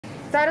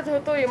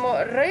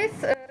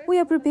We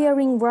are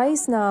preparing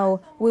rice now.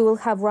 We will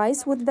have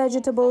rice with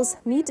vegetables,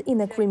 meat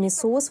in a creamy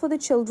sauce for the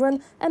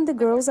children, and the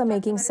girls are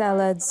making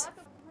salads.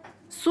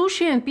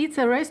 Sushi and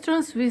pizza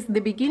restaurants with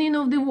the beginning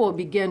of the war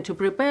began to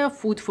prepare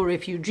food for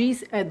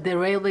refugees at the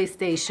railway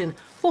station,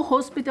 for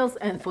hospitals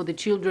and for the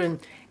children.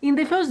 In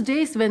the first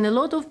days, when a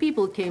lot of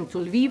people came to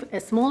Lviv,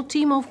 a small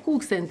team of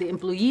cooks and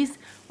employees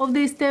of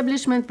the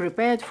establishment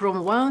prepared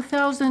from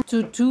 1,000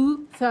 to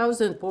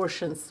 2,000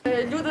 portions.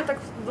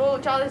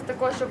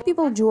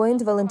 People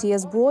joined,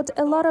 volunteers brought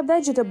a lot of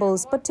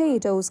vegetables,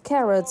 potatoes,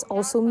 carrots,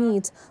 also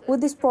meat.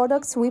 With these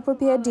products, we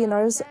prepared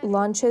dinners,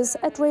 lunches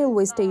at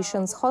railway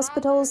stations,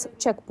 hospitals,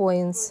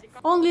 checkpoints.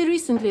 Only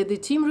recently the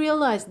team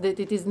realized that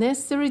it is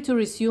necessary to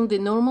resume the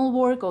normal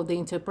work of the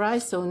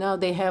enterprise, so now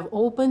they have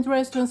opened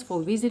restaurants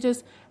for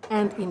visitors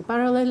and in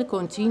parallel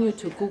continue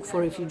to cook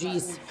for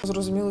refugees.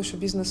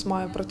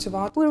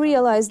 We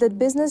realize that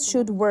business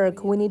should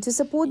work. We need to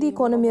support the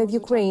economy of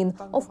Ukraine.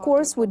 Of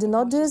course, we do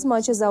not do as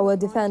much as our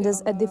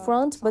defenders at the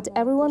front, but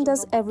everyone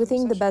does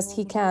everything the best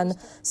he can.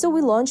 So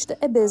we launched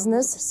a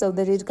business so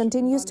that it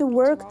continues to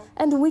work,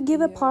 and we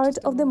give a part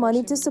of the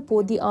money to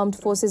support the armed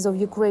forces of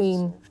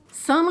Ukraine.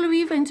 Some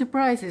Lviv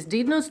enterprises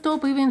did not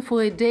stop even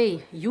for a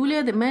day.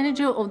 Yulia, the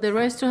manager of the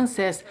restaurant,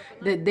 says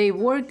that they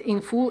worked in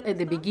full at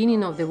the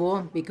beginning of the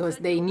war because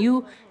they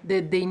knew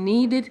that they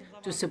needed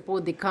to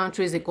support the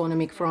country's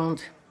economic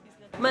front.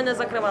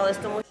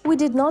 We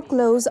did not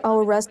close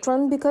our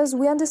restaurant because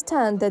we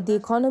understand that the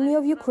economy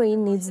of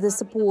Ukraine needs the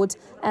support,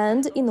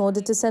 and in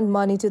order to send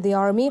money to the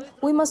army,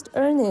 we must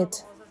earn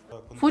it.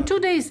 For 2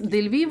 days,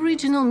 the Lviv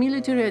Regional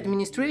Military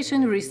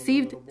Administration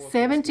received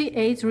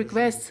 78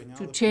 requests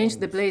to change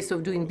the place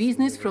of doing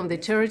business from the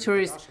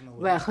territories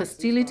where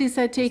hostilities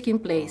are taking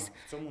place.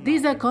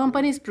 These are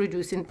companies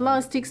producing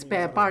plastic,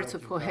 spare parts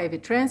for heavy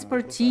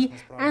transport, tea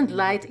and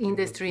light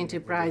industry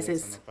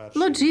enterprises.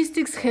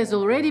 Logistics has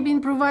already been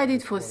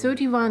provided for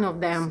 31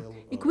 of them.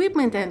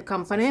 Equipment and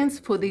components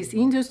for these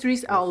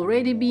industries are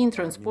already being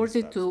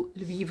transported to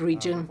Lviv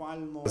region.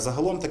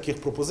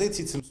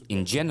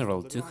 In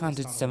general,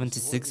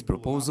 276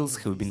 proposals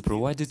have been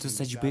provided to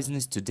such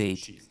business to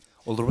date.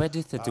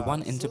 Already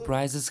 31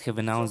 enterprises have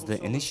announced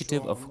the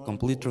initiative of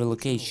complete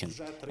relocation,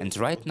 and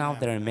right now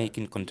they are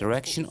making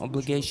contraction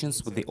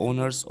obligations with the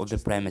owners of the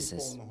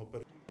premises.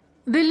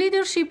 The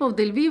leadership of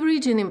the Lviv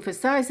region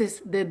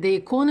emphasizes that the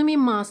economy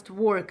must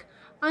work.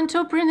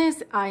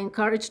 Entrepreneurs are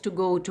encouraged to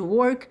go to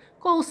work,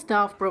 call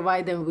staff,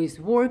 provide them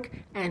with work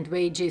and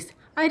wages.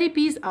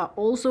 IDPs are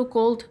also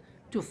called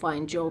to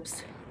find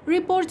jobs.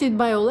 Reported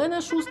by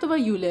Olena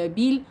Shustova, Yulia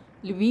Bil,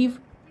 Lviv,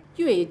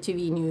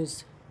 UATV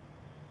News.